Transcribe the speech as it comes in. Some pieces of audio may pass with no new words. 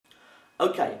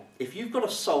Okay, if you've got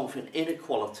to solve an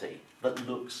inequality that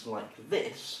looks like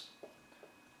this,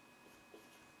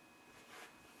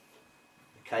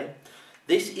 okay,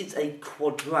 this is a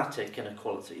quadratic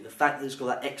inequality. The fact that it's got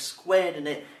that x squared in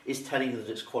it is telling you that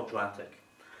it's quadratic.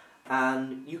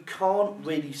 And you can't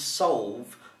really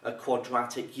solve a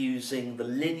quadratic using the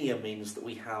linear means that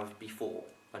we have before,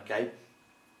 okay?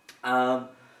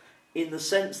 In the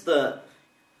sense that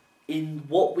in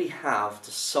what we have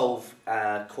to solve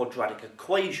a quadratic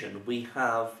equation, we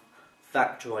have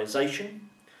factorization,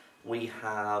 we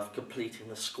have completing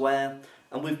the square,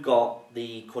 and we've got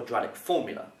the quadratic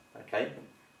formula, okay?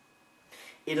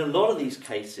 In a lot of these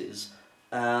cases,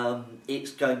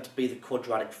 it's going to be the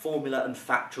quadratic formula and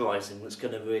factorising that's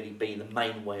going to really be the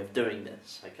main way of doing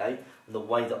this, okay? And the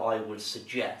way that I would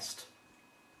suggest.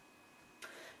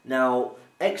 Now,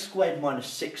 x squared minus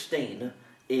 16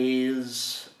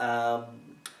 is a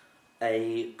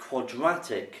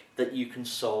quadratic that you can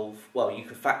solve, well, you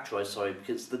can factorise, sorry,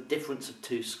 because it's the difference of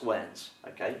two squares,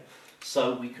 okay?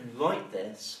 So we can write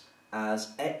this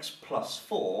as x plus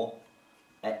 4,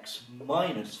 x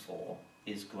minus 4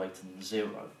 is greater than 0,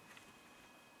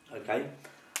 okay?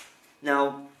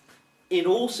 Now, in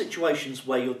all situations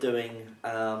where you're doing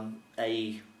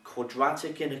a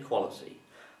quadratic inequality,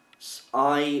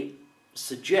 I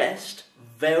suggest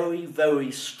very,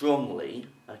 very strongly,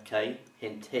 okay,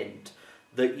 hint, hint,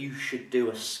 that you should do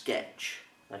a sketch,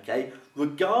 okay?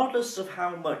 Regardless of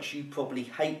how much you probably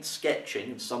hate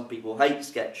sketching, and some people hate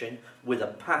sketching with a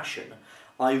passion,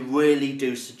 I really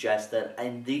do suggest that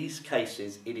in these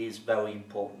cases it is very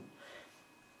important.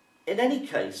 In any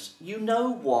case, you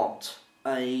know what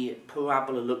a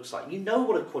parabola looks like. You know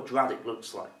what a quadratic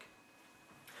looks like.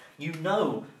 You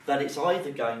know that it's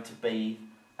either going to be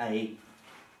a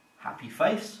happy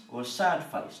face or a sad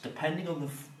face, depending on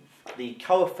the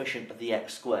coefficient of the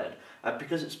x squared. And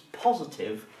because it's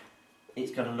positive,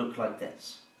 it's going to look like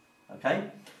this.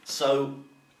 Okay? So,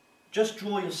 just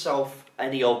draw yourself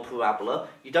any old parabola.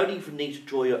 You don't even need to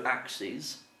draw your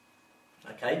axes.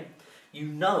 Okay? You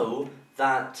know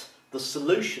that the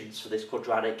solutions for this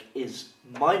quadratic is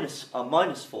minus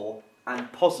 4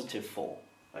 and positive 4.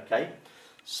 Okay?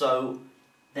 So,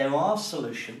 there are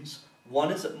solutions.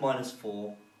 One is at minus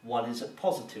 4, one is at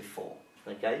positive 4.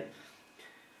 Okay?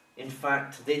 In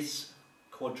fact, this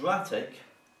quadratic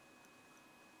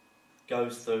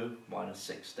goes through minus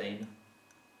 16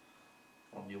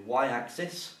 on your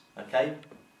y-axis, okay?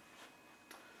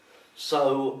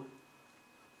 So,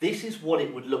 this is what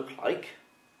it would look like,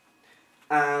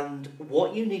 and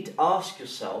what you need to ask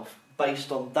yourself,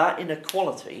 based on that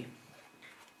inequality,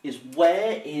 is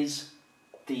where is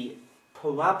the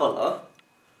parabola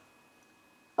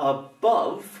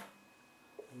above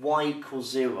y equals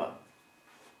 0?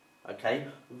 Okay?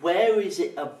 Where is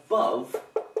it above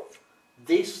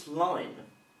this line?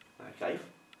 Okay?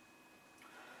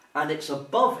 And it's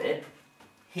above it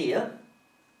here.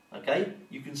 Okay?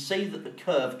 You can see that the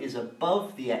curve is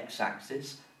above the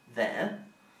x-axis there.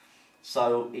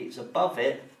 So it's above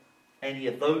it at any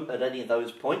of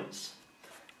those points.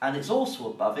 And it's also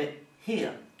above it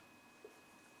here.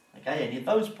 Okay? Any of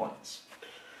those points.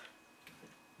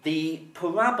 The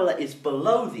parabola is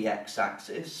below the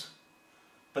x-axis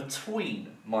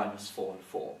between minus 4 and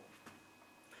 4.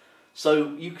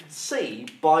 So you can see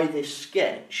by this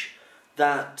sketch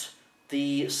that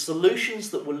the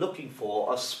solutions that we're looking for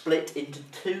are split into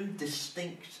two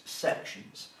distinct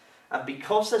sections. And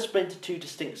because they're split into two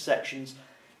distinct sections,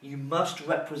 you must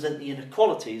represent the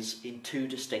inequalities in two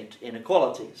distinct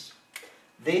inequalities.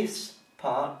 This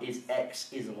part is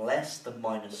x is less than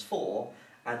minus 4,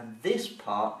 and this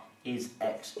part is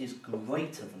x is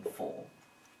greater than 4.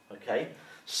 Okay?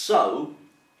 So,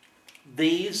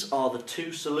 these are the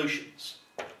two solutions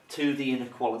to the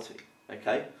inequality.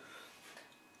 Okay?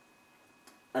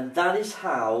 And that is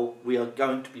how we are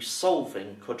going to be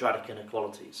solving quadratic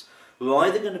inequalities. We're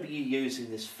either going to be using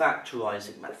this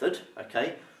factorising method,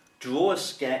 okay, draw a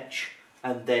sketch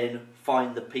and then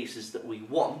find the pieces that we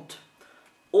want,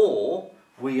 or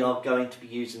we are going to be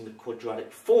using the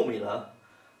quadratic formula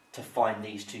to find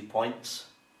these 2 points,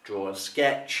 draw a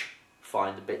sketch,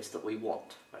 find the bits that we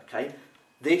want. Okay?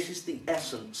 This is the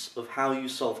essence of how you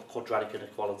solve a quadratic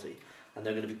inequality, and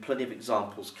there are going to be plenty of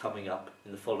examples coming up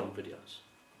in the following videos.